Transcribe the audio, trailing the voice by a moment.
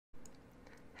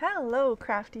Hello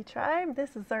crafty tribe,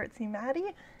 this is Artsy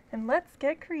Maddie and let's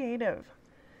get creative.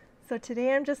 So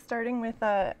today I'm just starting with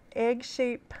a egg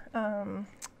shape, kind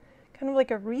of like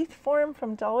a wreath form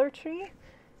from DollarTree,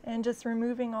 and just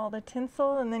removing all the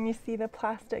tinsel, and then you see the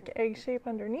plastic egg shape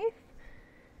underneath.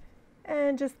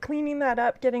 And just cleaning that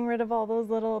up, getting rid of all those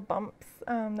little bumps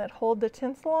that hold the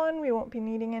tinsel on. We won't be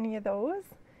needing any of those.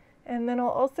 And then I'll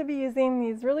also be using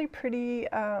these really pretty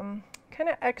kind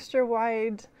of extra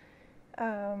wide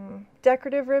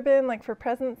decorative ribbon, like for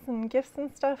presents and gifts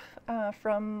and stuff,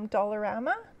 from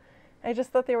Dollarama. I just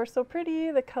thought they were so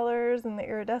pretty, the colors and the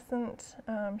iridescent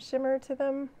shimmer to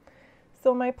them.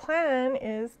 So my plan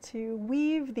is to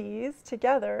weave these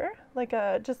together like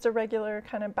just a regular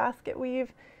kind of basket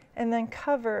weave, and then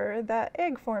cover that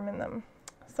egg form in them.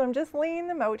 So I'm just laying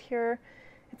them out here.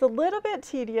 It's a little bit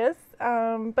tedious,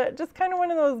 but just kind of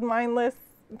one of those mindless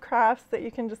crafts that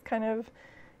you can just kind of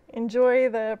enjoy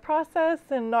the process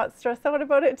and not stress out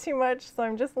about it too much. So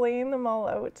I'm just laying them all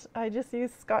out. I just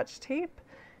used Scotch tape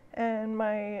and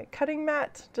my cutting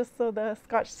mat just so the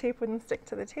Scotch tape wouldn't stick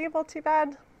to the table too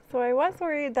bad. So I was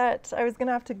worried that I was going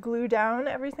to have to glue down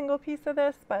every single piece of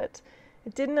this, but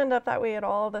it didn't end up that way at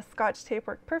all. The Scotch tape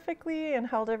worked perfectly and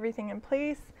held everything in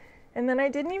place. And then I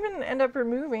didn't even end up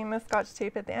removing the Scotch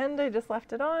tape at the end. I just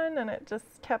left it on and it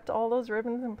just kept all those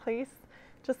ribbons in place,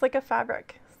 just like a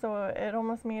fabric. So it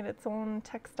almost made its own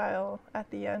textile at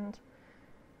the end.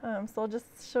 So I'll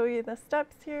just show you the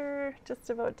steps here,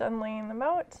 just about done laying them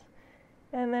out.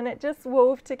 And then it just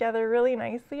wove together really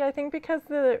nicely. I think because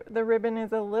the ribbon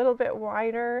is a little bit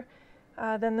wider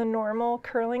than the normal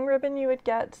curling ribbon you would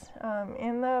get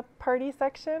in the party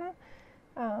section.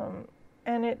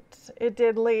 And it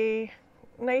did lay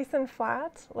nice and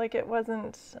flat, like it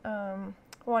wasn't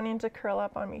wanting to curl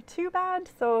up on me too bad.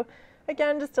 So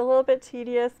again, just a little bit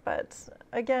tedious, but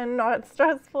again, not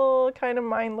stressful, kind of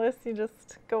mindless. You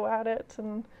just go at it,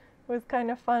 and it was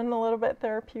kind of fun, a little bit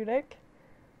therapeutic.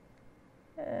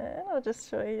 And I'll just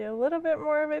show you a little bit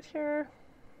more of it here.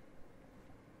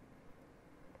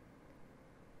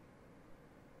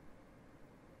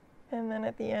 And then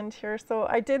at the end here, so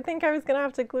I did think I was going to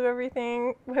have to glue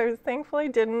everything, but I was thankful I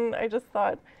didn't. I just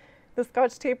thought the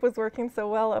Scotch tape was working so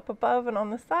well up above and on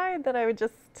the side that I would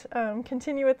just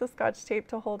continue with the Scotch tape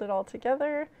to hold it all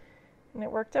together, and it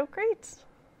worked out great.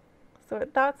 So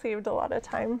that saved a lot of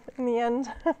time in the end.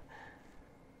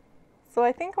 So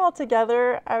I think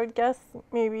altogether, I would guess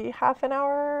maybe half an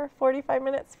hour, 45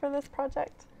 minutes for this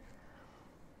project.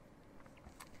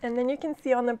 And then you can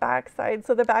see on the back side,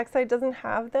 so the back side doesn't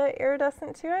have the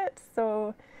iridescent to it.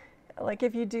 So like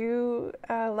if you do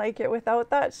like it without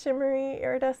that shimmery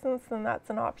iridescence, then that's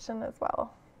an option as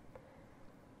well.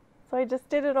 So I just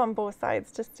did it on both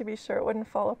sides just to be sure it wouldn't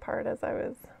fall apart as I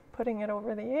was putting it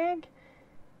over the egg.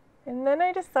 And then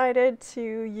I decided to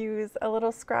use a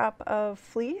little scrap of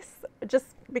fleece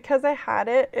just because I had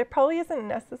it. It probably isn't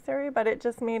necessary, but it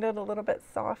just made it a little bit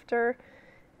softer.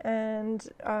 And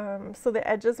so the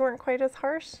edges weren't quite as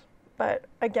harsh. But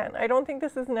again, I don't think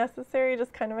this is necessary,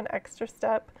 just kind of an extra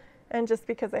step, and just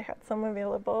because I had some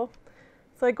available.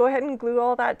 So I go ahead and glue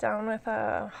all that down with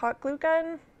a hot glue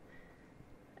gun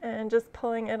and just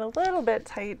pulling it a little bit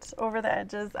tight over the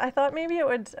edges. I thought maybe it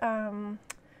would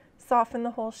soften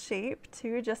the whole shape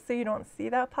too, just so you don't see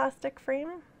that plastic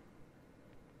frame.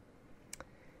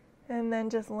 And then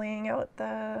just laying out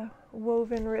the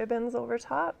woven ribbons over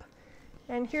top.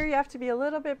 And here you have to be a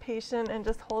little bit patient and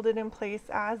just hold it in place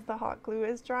as the hot glue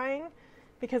is drying,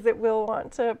 because it will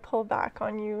want to pull back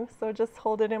on you. So just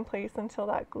hold it in place until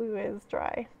that glue is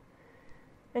dry.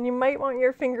 And you might want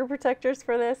your finger protectors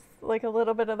for this, like a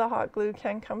little bit of the hot glue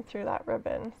can come through that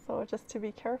ribbon. So just to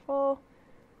be careful.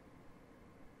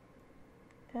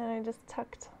 And I just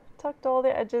tucked all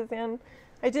the edges in.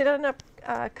 I did end up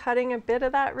cutting a bit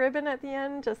of that ribbon at the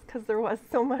end just because there was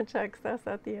so much excess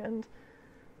at the end.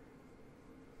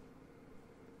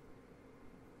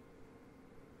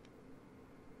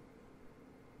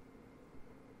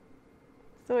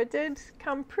 So it did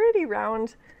come pretty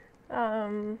round.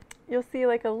 You'll see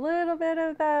like a little bit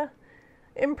of the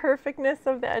imperfectness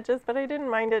of the edges, but I didn't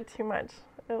mind it too much.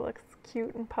 It looks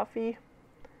cute and puffy.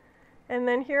 And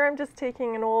then here I'm just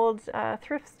taking an old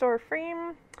thrift store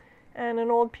frame and an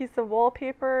old piece of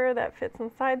wallpaper that fits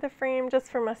inside the frame, just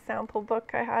from a sample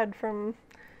book I had from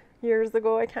years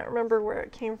ago. I can't remember where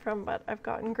it came from, but I've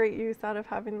gotten great use out of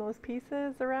having those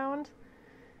pieces around.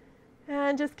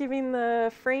 And just giving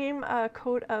the frame a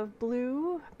coat of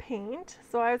blue paint.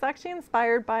 So I was actually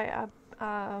inspired by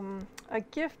a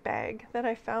gift bag that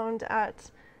I found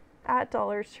at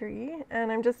Dollar Tree,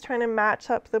 and I'm just trying to match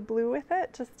up the blue with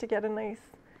it just to get a nice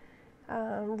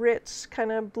rich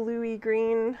kind of bluey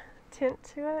green tint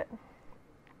to it.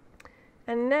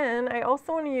 And then I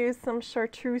also want to use some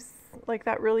chartreuse, like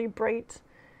that really bright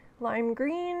lime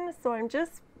green. So I'm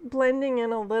just blending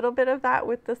in a little bit of that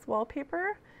with this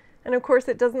wallpaper. And of course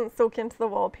it doesn't soak into the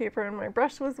wallpaper and my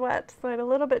brush was wet, so I had a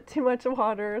little bit too much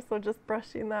water, so just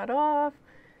brushing that off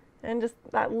and just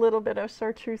that little bit of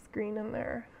chartreuse green in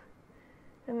there.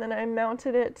 And then I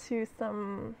mounted it to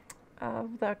some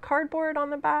of the cardboard on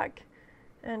the back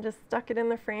and just stuck it in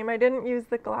the frame. I didn't use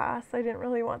the glass. I didn't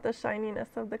really want the shininess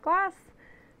of the glass,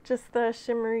 just the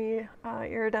shimmery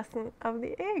iridescent of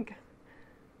the egg.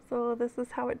 So this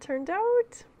is how it turned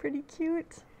out. Pretty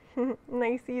cute.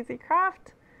 Nice, easy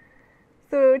craft.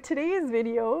 So today's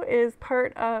video is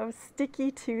part of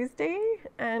Sticky Tuesday,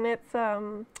 and it's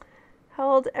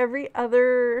held every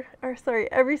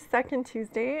second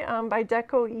Tuesday by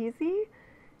Deco Easy.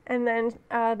 And then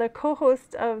the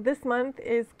co-host of this month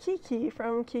is Kiki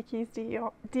from Kiki's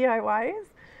DIYs.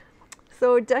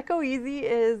 So Deco Easy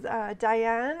is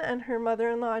Diane and her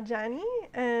mother-in-law Jenny,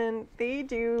 and they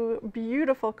do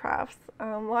beautiful crafts,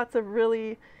 lots of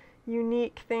really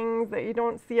unique things that you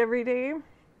don't see every day.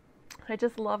 I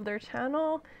just love their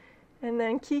channel. And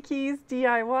then Kiki's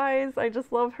DIYs, I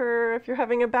just love her. If you're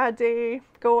having a bad day,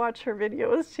 go watch her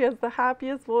videos. She has the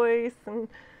happiest voice and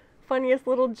funniest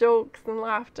little jokes and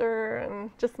laughter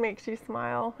and just makes you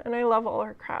smile. And I love all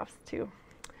her crafts too.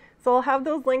 So I'll have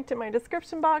those linked in my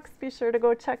description box. Be sure to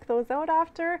go check those out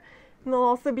after. And there'll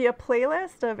also be a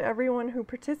playlist of everyone who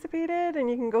participated, and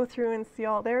you can go through and see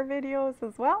all their videos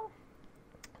as well.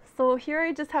 So here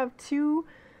I just have two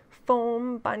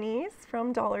foam bunnies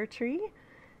from DollarTree.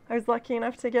 I was lucky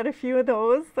enough to get a few of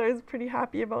those, so I was pretty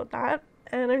happy about that.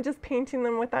 And I'm just painting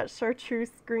them with that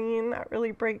chartreuse green, that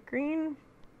really bright green.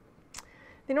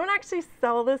 They don't actually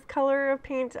sell this color of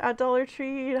paint at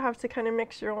DollarTree. You have to kind of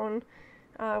mix your own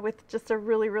with just a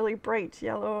really, really bright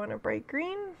yellow and a bright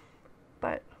green,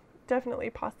 but definitely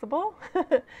possible.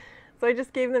 So I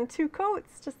just gave them 2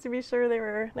 coats just to be sure they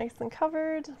were nice and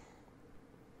covered.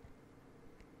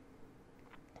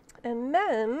 And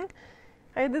then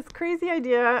I had this crazy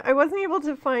idea. I wasn't able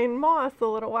to find moss a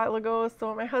little while ago,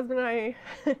 so my husband and I,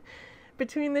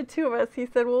 between the two of us, he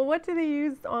said, well, what do they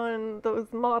use on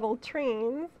those model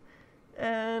trains?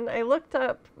 And I looked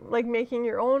up like making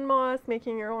your own moss,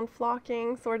 making your own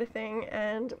flocking sort of thing,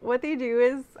 and what they do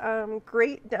is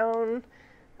grate down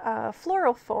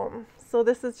floral foam. So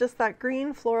this is just that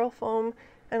green floral foam,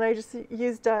 and I just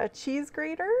used a cheese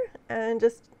grater and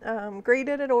just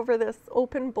grated it over this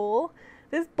open bowl.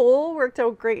 This bowl worked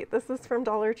out great. This is from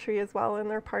DollarTree as well in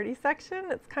their party section.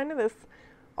 It's kind of this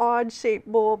odd shaped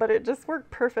bowl, but it just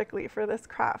worked perfectly for this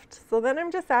craft. So then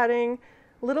I'm just adding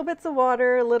little bits of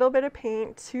water, a little bit of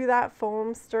paint to that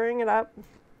foam, stirring it up,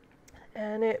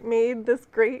 and it made this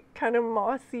great kind of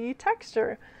mossy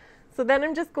texture. So then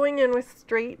I'm just going in with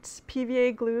straight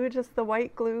PVA glue, just the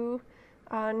white glue,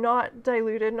 not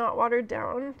diluted, not watered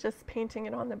down, just painting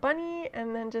it on the bunny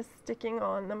and then just sticking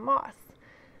on the moss.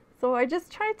 So I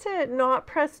just tried to not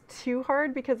press too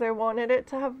hard because I wanted it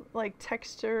to have like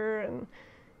texture and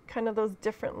kind of those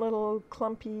different little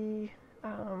clumpy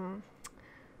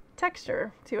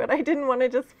texture to it. I didn't want to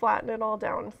just flatten it all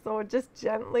down, so just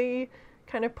gently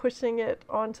kind of pushing it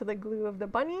onto the glue of the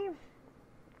bunny.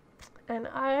 And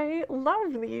I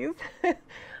love these.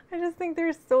 I just think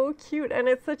they're so cute, and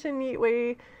it's such a neat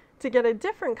way to get a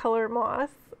different color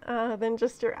moss than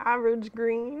just your average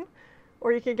green.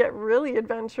 Or you could get really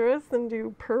adventurous and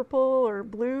do purple or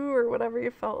blue or whatever you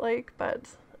felt like, but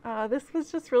this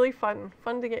was just really fun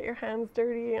to get your hands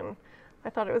dirty, and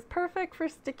I thought it was perfect for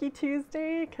Sticky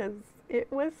Tuesday because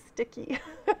it was sticky.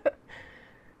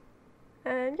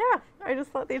 And yeah, I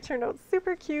just thought they turned out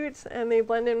super cute, and they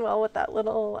blend in well with that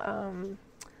little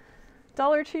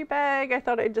DollarTree bag. I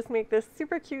thought I'd just make this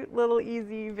super cute little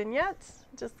easy vignette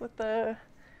just with the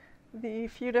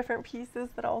few different pieces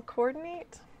that I'll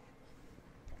coordinate.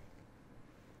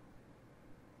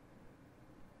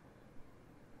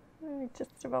 I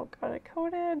just about got it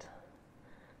coated.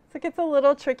 So it gets a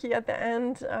little tricky at the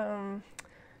end,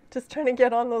 just trying to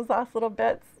get on those last little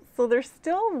bits. So they're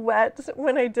still wet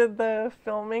when I did the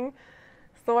filming,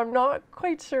 so I'm not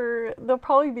quite sure. They'll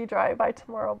probably be dry by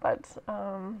tomorrow, but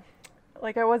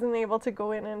like I wasn't able to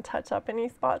go in and touch up any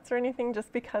spots or anything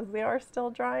just because they are still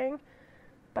drying.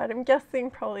 But I'm guessing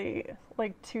probably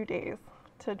like 2 days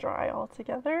to dry all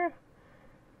together.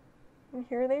 And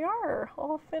here they are,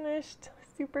 all finished.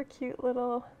 Super cute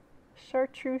little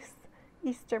chartreuse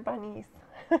Easter bunnies.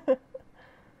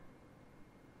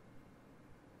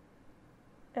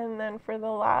 And then for the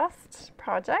last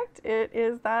project, it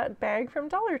is that bag from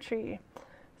DollarTree.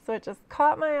 So it just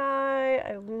caught my eye.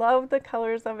 I love the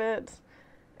colors of it,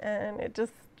 and it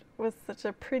just was such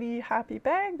a pretty, happy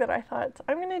bag that I thought,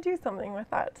 I'm going to do something with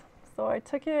that. So I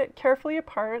took it carefully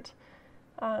apart.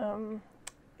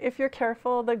 If you're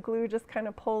careful, the glue just kind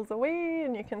of pulls away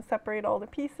and you can separate all the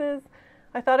pieces.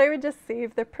 I thought I would just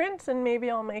save the print and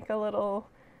maybe I'll make a little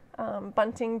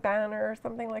bunting banner or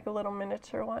something, like a little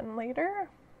miniature one later.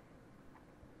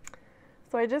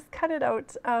 So I just cut it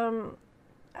out.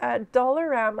 At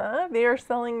Dollarama, they are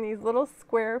selling these little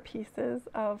square pieces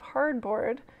of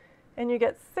hardboard, and you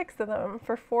get 6 of them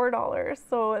for $4,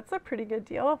 so it's a pretty good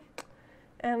deal.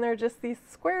 And they're just these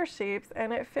square shapes,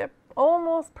 and it fit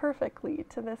almost perfectly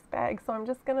to this bag. So I'm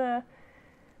just gonna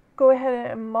go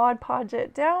ahead and Mod Podge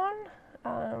it down.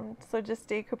 So just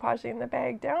decoupaging the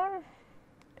bag down.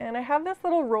 And I have this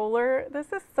little roller.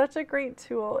 This is such a great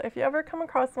tool. If you ever come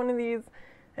across one of these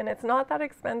and it's not that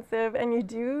expensive and you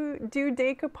do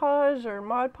decoupage or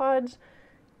Mod Podge,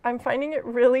 I'm finding it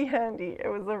really handy. It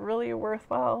was a really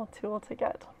worthwhile tool to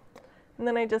get. And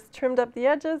then I just trimmed up the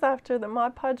edges after the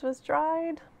Mod Podge was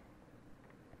dried.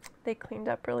 They cleaned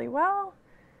up really well.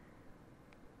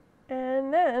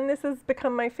 And then this has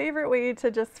become my favorite way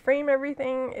to just frame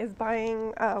everything, is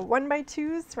buying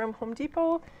 1x2s from Home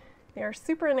Depot. They are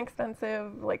super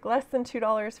inexpensive, like less than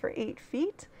 $2 for 8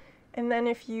 feet. And then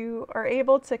if you are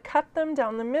able to cut them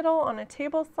down the middle on a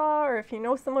table saw, or if you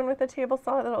know someone with a table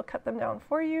saw that'll cut them down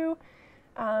for you,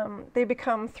 they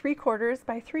become 3/4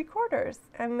 by 3/4.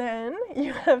 And then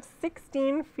you have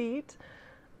 16 feet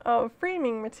of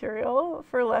framing material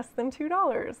for less than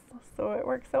 $2. So it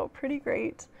works out pretty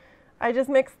great. I just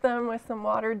mixed them with some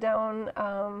watered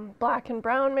down black and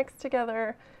brown mixed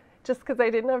together, just because I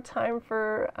didn't have time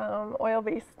for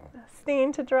oil-based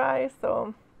stain to dry.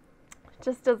 So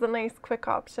just as a nice quick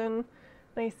option,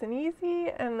 nice and easy.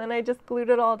 And then I just glued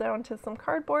it all down to some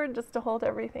cardboard just to hold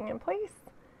everything in place.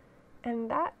 And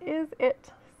that is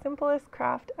it. Simplest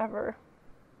craft ever.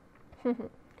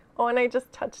 Oh, and I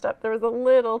just touched up. There was a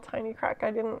little tiny crack. I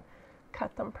didn't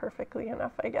cut them perfectly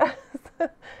enough, I guess.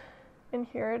 And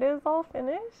here it is all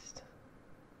finished.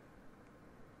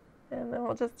 And then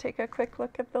we'll just take a quick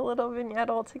look at the little vignette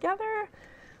all together.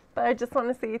 But I just want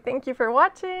to say thank you for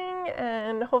watching,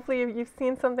 and hopefully you've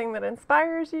seen something that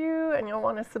inspires you and you'll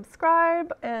want to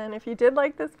subscribe. And if you did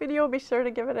like this video, be sure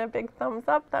to give it a big thumbs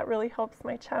up. That really helps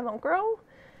my channel grow.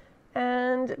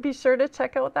 And be sure to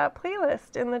check out that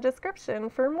playlist in the description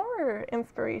for more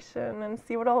inspiration and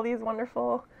see what all these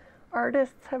wonderful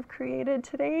artists have created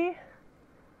today.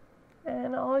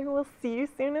 And I will see you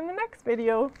soon in the next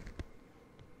video.